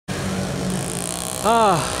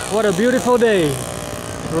What a beautiful day.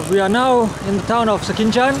 We are now in the town of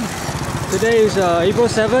Sekinchan. Today is April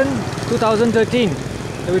 7, 2013,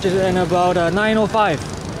 which is in about 9:05.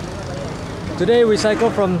 Today we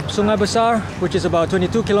cycle from Sungai Besar, which is about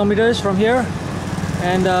 22 kilometers from here.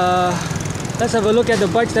 And let's have a look at the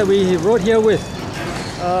bikes that we rode here with.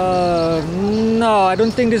 No, I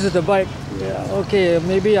don't think this is the bike. Yeah, okay,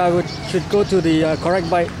 maybe I should go to the correct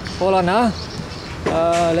bike. Hold on,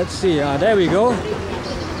 let's see. There we go.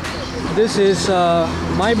 This is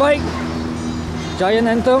my bike, Giant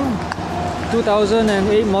Anthem,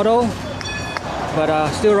 2008 model, but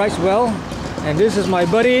still rides well. And this is my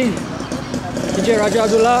buddy, Encik Raja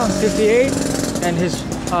Abdullah, 58, and his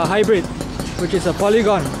hybrid, which is a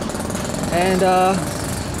Polygon. And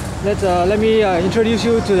let me introduce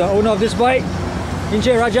you to the owner of this bike,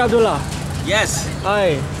 Encik Raja Abdullah. Yes.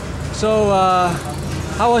 Hi. So,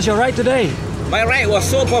 how was your ride today? My ride was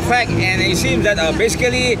so perfect, and it seems that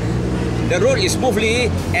basically the road is smoothly,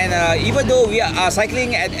 and even though we are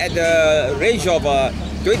cycling at the range of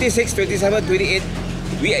 26, 27, 28,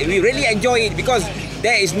 we really enjoy it because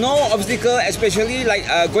there is no obstacle, especially like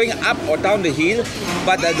going up or down the hill.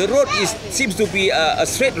 But the road seems to be a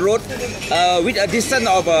straight road with a distance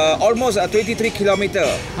of almost 23 kilometers.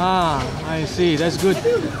 I see. That's good.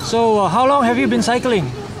 So, how long have you been cycling?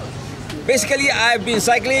 Basically, I've been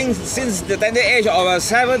cycling since the tender age of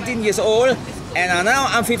 17 years old, and now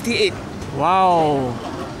I'm 58. Wow.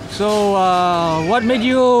 So, what made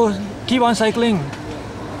you keep on cycling?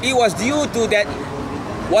 It was due to that.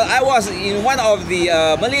 While I was in one of the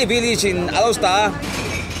Malay village in Alostar,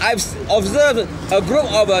 I've observed a group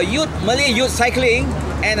of Malay youth cycling,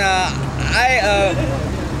 and I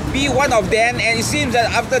be one of them. And it seems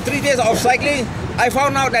that after 3 days of cycling, I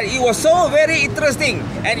found out that it was so very interesting,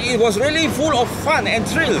 and it was really full of fun and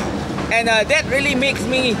thrill, and that really makes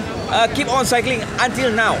me keep on cycling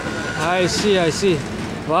until now. I see.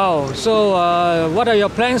 Wow. So, what are your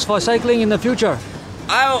plans for cycling in the future?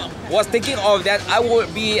 I was thinking of that I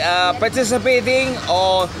would be participating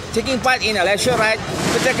or taking part in a leisure ride,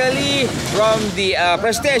 particularly from the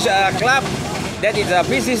Prestige Club, that is a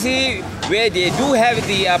PCC, where they do have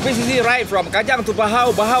the PCC ride from Kajang to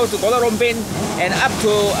Bahau, Bahau to Kuala Lumpur, and up to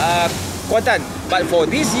Kuantan. But for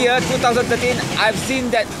this year, 2013, I've seen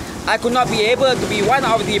that I could not be able to be one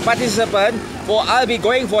of the participants, for I'll be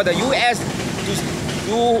going for the US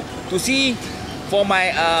to see for my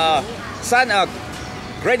son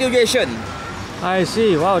graduation. I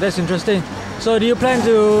see. Wow, that's interesting. So, do you plan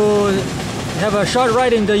to have a short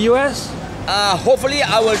ride in the US? Hopefully,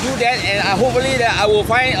 I will do that, and hopefully that I will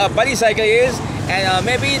find a buddy cyclist, and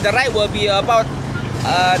maybe the ride will be about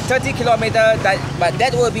 30 kilometers. But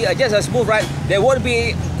that will be just a smooth ride. There won't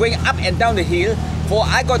be going up and down the hill. For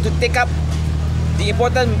I got to take up the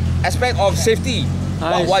important aspect of safety.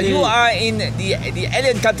 While you are in the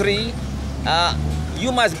alien country,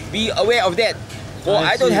 you must be aware of that. For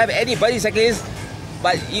I don't have any buddy cyclists,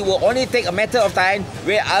 but it will only take a matter of time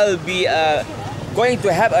where I'll be going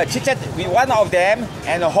to have a chit chat with one of them,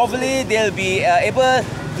 and hopefully they'll be able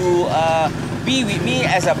to be with me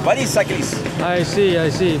as a buddy cyclist. I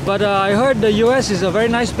see. But I heard the US is a very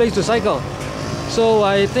nice place to cycle. So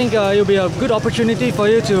I think it'll be a good opportunity for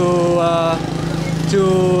you to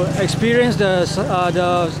experience the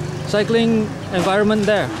cycling environment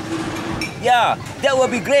there. Yeah, that will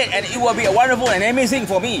be great, and it will be wonderful and amazing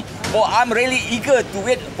for me. For I'm really eager to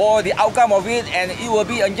wait for the outcome of it, and it will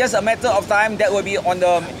be in just a matter of time. That will be on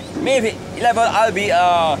the May 11th. I'll be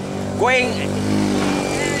going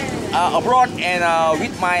abroad and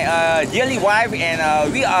with my dearly wife,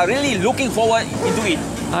 and we are really looking forward into it.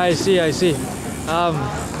 I see.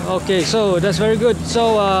 Okay, so that's very good.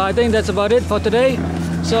 So I think that's about it for today.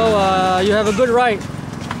 So you have a good ride.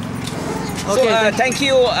 Okay, so thank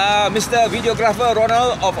you, Mr. Videographer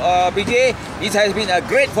Ronald of PJ. It has been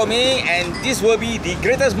great for me, and this will be the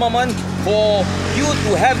greatest moment for you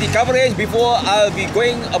to have the coverage before I'll be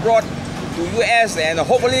going abroad to US, and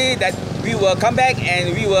hopefully that we will come back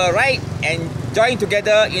and we will ride and join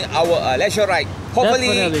together in our leisure ride.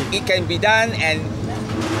 Hopefully it can be done, and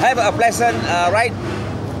have a pleasant ride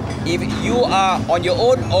if you are on your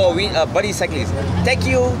own or with a buddy cyclist. Thank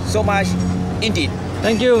you so much indeed.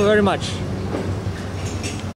 Thank you very much.